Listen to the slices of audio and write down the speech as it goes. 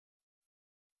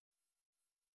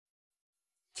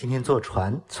今天坐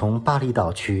船从巴厘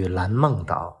岛去蓝梦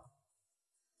岛，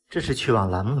这是去往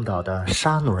蓝梦岛的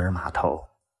沙努尔码头。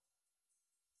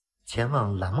前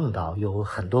往蓝梦岛有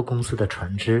很多公司的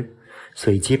船只，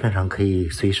所以基本上可以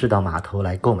随时到码头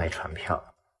来购买船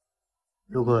票。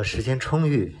如果时间充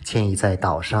裕，建议在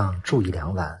岛上住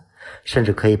1-2晚，甚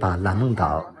至可以把蓝梦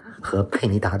岛和佩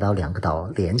尼达岛2个岛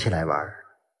连起来玩。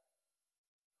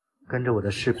跟着我的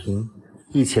视频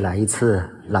一起来一次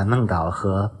蓝梦岛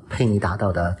和佩尼达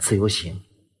岛的自由行。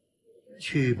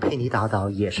去佩尼达岛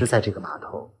也是在这个码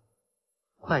头，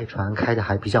快船开得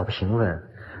还比较平稳，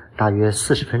大约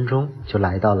40分钟就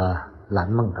来到了蓝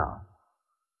梦岛。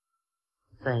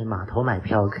在码头买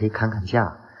票可以看看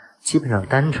价，基本上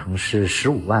单程是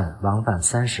15万，往返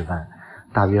30万，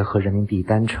大约合人民币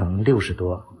单程60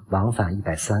多，往返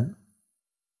130。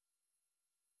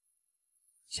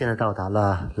现在到达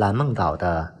了蓝梦岛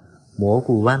的蘑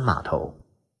菇湾码头，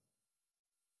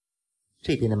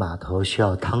这边的码头需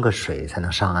要趟个水才能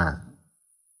上岸，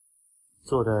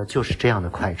坐的就是这样的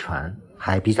快船，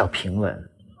还比较平稳。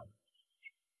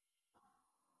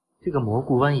这个蘑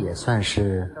菇湾也算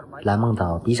是蓝梦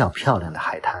岛比较漂亮的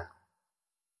海滩，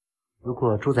如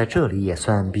果住在这里也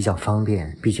算比较方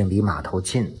便，毕竟离码头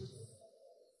近，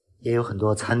也有很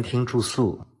多餐厅住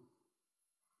宿。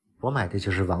我买的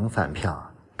就是往返票，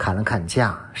看了看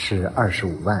价是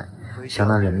25万，相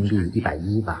当人民币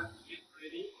110吧。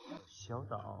小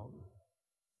岛，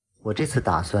我这次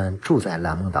打算住在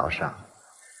蓝梦岛上。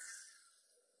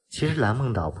其实蓝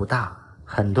梦岛不大，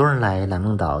很多人来蓝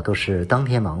梦岛都是当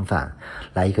天往返，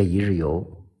来一个1日游。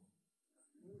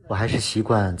我还是习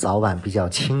惯早晚比较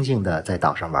清静的在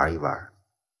岛上玩一玩。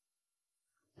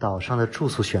岛上的住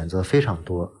宿选择非常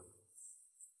多，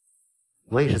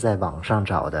我也是在网上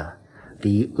找的，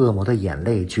离恶魔的眼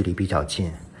泪距离比较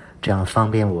近，这样方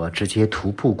便我直接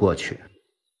徒步过去。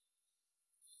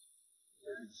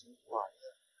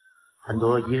很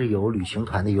多1日游旅行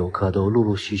团的游客都陆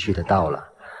陆续续的到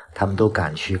了，他们都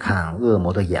赶去看恶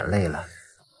魔的眼泪了。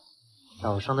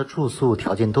岛上的住宿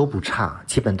条件都不差，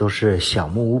基本都是小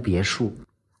木屋别墅。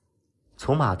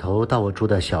从码头到我住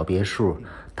的小别墅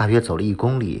大约走了1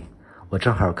公里，我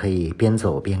正好可以边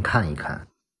走边看一看。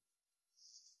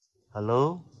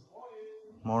Hello,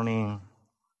 morning.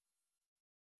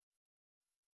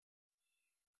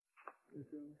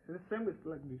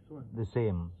 The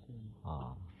same.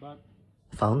 啊，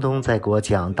房东在给我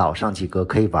讲岛上几个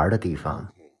可以玩的地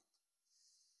方。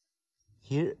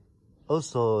Here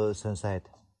also sunset.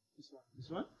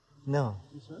 This one? No.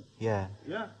 This one? Yeah.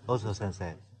 Yeah. Also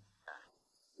sunset.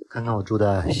 看看我住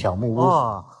的小木屋。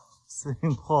哦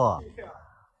 ，swimming pool.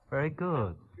 Very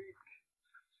good.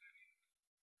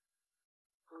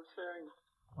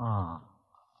 啊，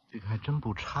这个还真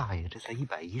不差呀，这才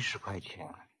110块钱。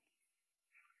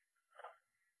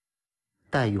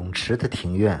带泳池的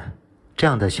庭院，这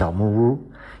样的小木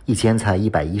屋，一间才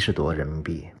110多人民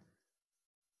币。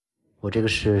我这个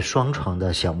是双床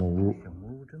的小木屋，小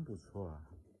木屋真不错啊。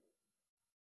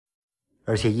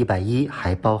而且110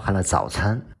还包含了早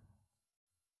餐。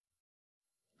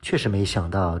确实没想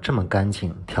到这么干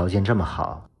净，条件这么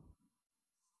好。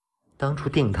当初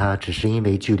订它只是因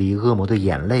为距离恶魔的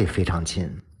眼泪非常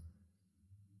近，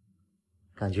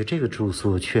感觉这个住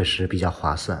宿确实比较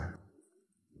划算，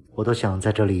我都想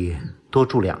在这里多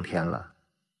住2天了。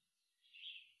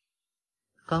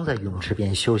刚在泳池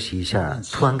边休息一下，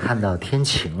突然看到天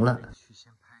晴了，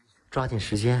抓紧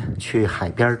时间去海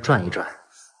边转一转。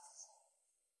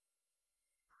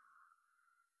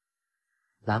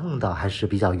蓝梦岛还是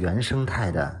比较原生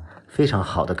态的，非常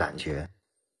好的感觉。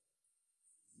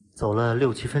走了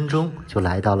6-7分钟就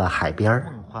来到了海边。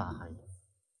梦幻海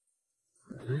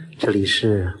滩，这里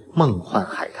是梦幻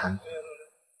海滩。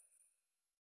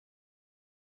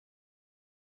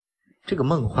这个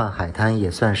梦幻海滩也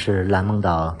算是蓝梦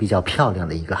岛比较漂亮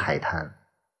的一个海滩。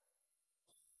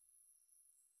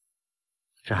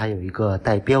这还有一个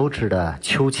带标志的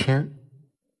秋千，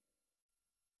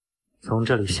从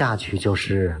这里下去就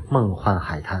是梦幻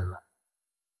海滩了。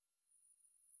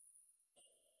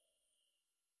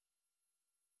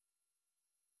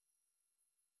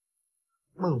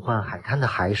梦幻海滩的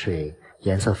海水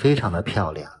颜色非常的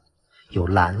漂亮，有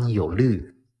蓝有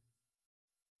绿，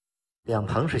两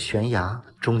旁是悬崖，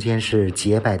中间是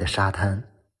洁白的沙滩。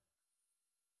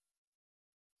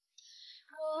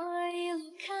我一路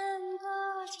看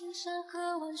过青山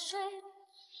和万水，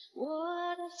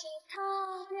我的脚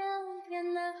踏遍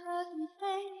天南和东北，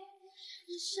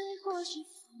任谁或是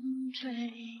风吹。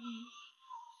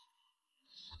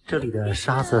这里的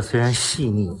沙子虽然细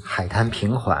腻，海滩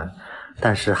平缓，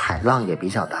但是海浪也比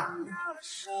较大。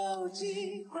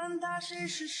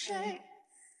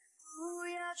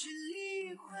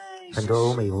很多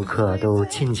欧美游客都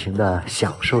尽情地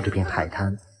享受这片海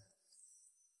滩，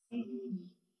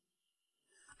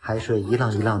海水一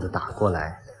浪一浪地打过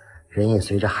来，人也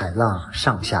随着海浪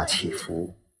上下起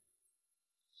伏。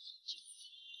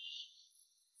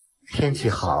天气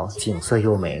好，景色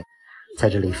又美，在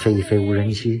这里飞一飞无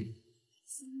人机。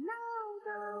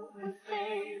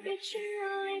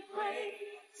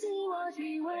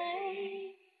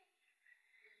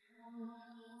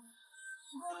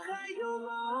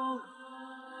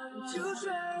就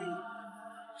追，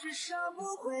至少不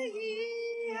会一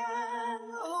眼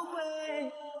后悔。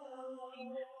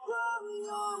光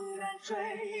勇敢追，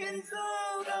远走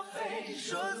高飞，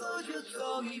说走就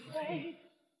走一回。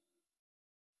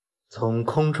从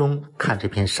空中看这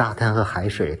片沙滩和海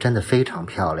水真的非常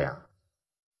漂亮。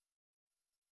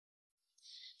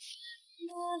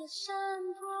过了山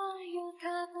坡，又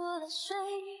踏过了水，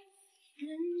人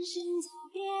行走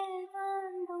别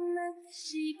担东南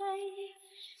西北，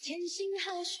前行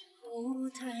还是后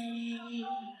退？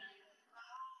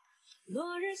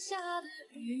落日下的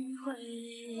余晖，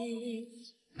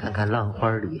看看浪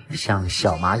花里像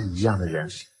小蚂蚁一样的人，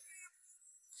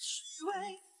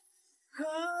何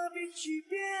必去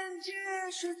辩解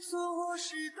是错或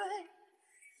是对，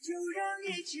就让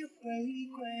一切回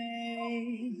归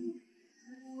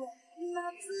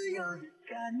那自由的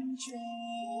感觉。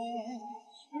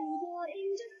如果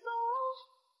迎着风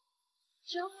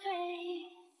就飞，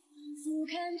俯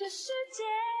瞰这世界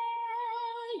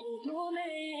有多美，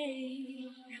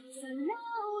让烦恼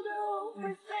都会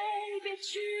飞，别去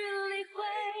理会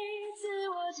自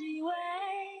我极危。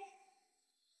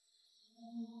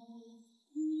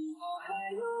如果还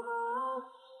有梦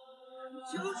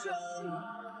就追，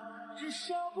至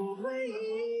少不会一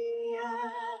眼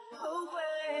后悔。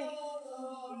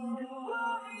光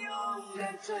勇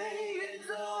敢追，远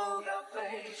走高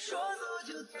飞，说走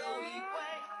就走一回。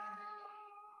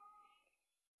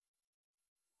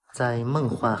在梦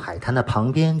幻海滩的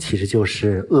旁边其实就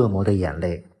是恶魔的眼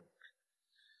泪，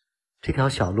这条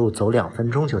小路走2分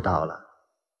钟就到了。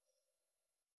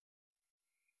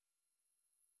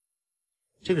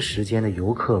这个时间的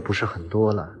游客不是很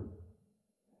多了，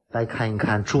来看一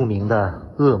看著名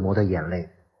的恶魔的眼泪。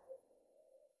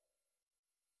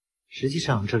实际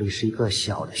上这里是一个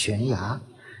小的悬崖，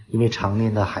因为常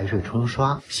年的海水冲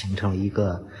刷形成了一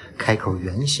个开口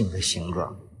圆形的形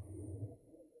状。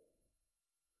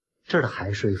这儿的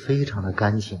海水非常的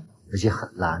干净，而且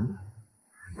很蓝，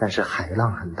但是海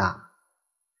浪很大。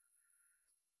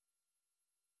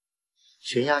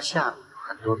悬崖下有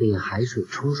很多被海水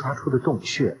冲刷出的洞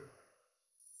穴，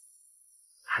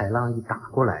海浪一打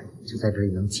过来，就在这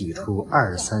里能挤出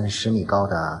20-30米高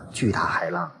的巨大海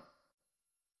浪。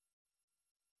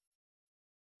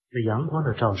在阳光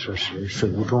的照射时，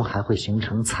水雾中还会形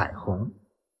成彩虹。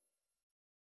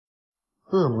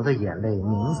恶魔的眼泪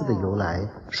名字的由来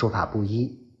说法不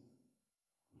一，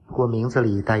不过名字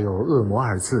里带有恶魔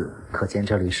2字，可见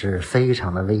这里是非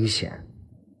常的危险。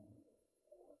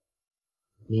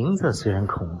名字虽然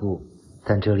恐怖，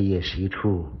但这里也是一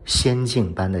处仙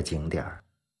境般的景点。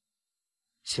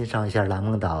欣赏一下蓝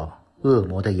梦岛恶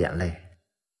魔的眼泪。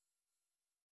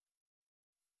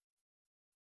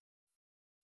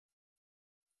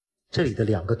这里的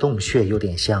2个洞穴有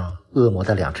点像恶魔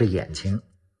的2只眼睛，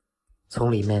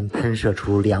从里面喷射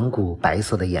出2股白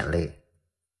色的眼泪。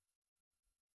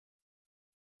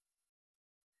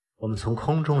我们从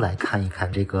空中来看一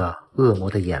看这个恶魔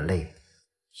的眼泪。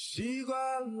习惯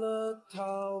了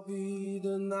逃避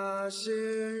的那些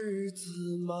日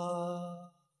子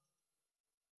吗？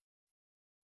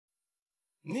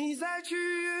你在取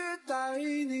悦带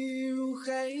你入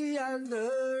黑暗的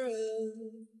人，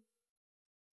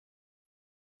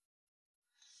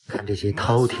看这些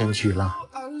滔天巨浪，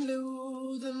暗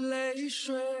流的泪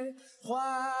水换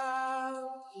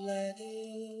来的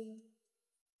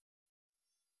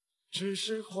只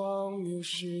是荒谬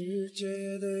世界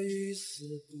的一丝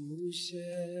不屑，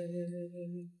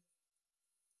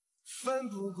奋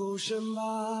不顾身吧，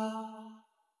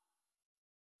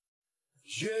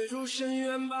跃入深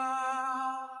渊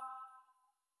吧，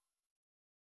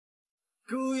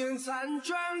苟延残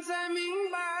喘才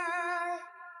明白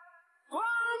光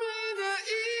明的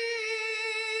意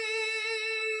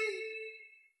义，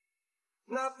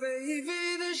那卑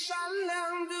微的善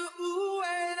良的无畏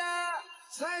的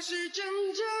才是真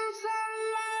正灿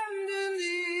烂的你。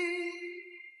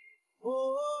哦，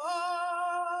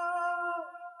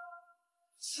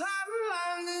灿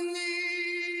烂的你，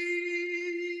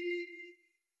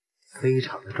非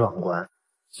常的壮观。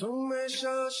从没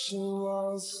舍生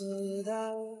忘死的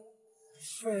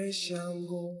飞翔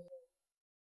过。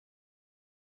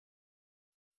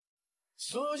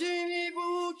所以你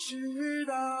不知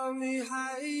道你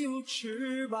还有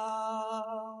翅膀，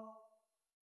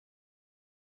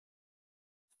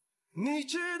你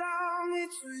知道你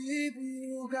最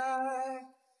不该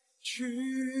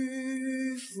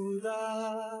屈服的，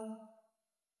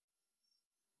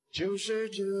就是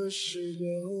这世间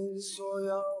所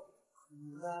有苦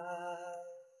难。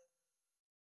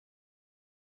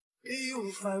义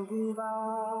无反顾吧，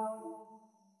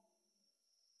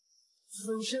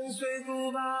粉身碎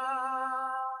骨吧，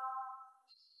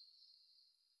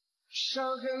伤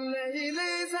痕累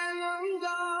累才能到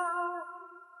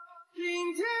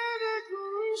明天的重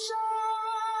生。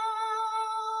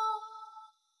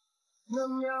那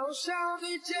渺小的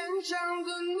坚强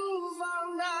的怒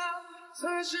放的，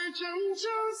才是真正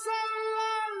灿烂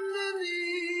的你。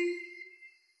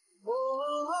哦，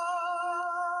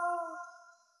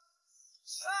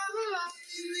灿烂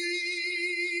的你。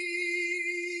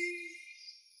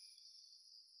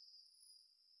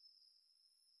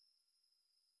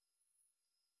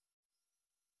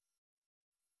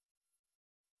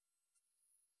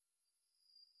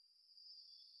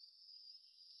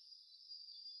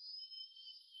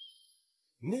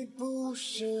你不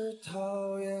是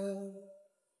讨厌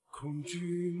恐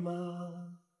惧吗？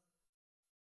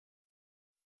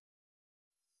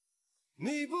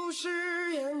你不是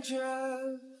厌倦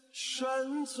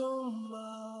顺从吗？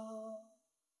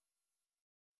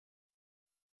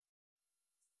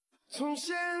从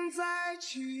现在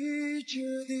起决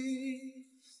定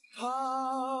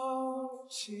抛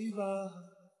弃吧，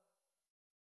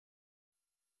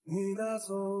你那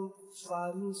种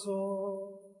犯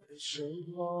错的生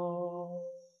活，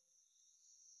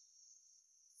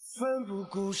奋不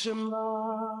顾身吗？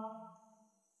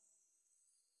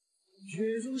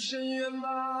跃入深渊吧，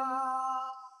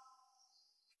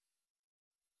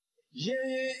奄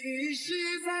奄一息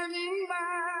才明白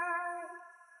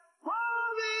活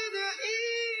命的意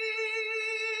义。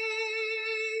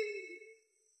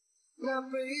那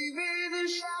卑微的、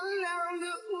善良的、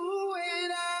无畏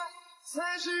的，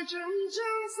才是真正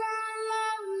灿烂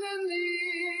的你。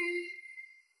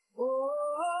哦，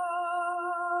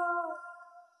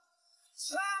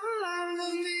灿烂的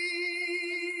你。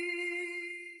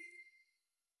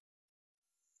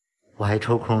我还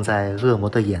抽空在《恶魔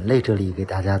的眼泪》这里给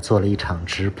大家做了一场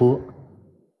直播，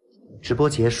直播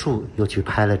结束又去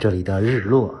拍了这里的日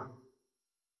落。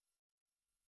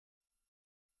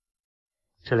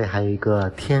这里还有一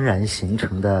个天然形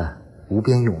成的无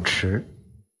边泳池，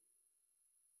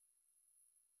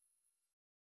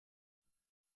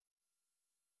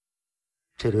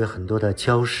这里有很多的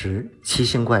礁石，奇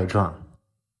形怪状，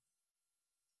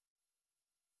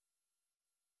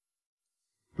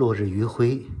落日余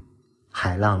晖，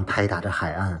海浪拍打着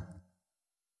海岸。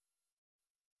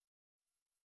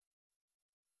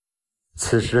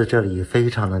此时的这里非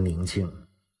常的宁静，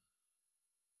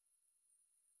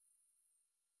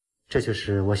这就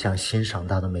是我想欣赏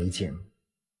到的美景。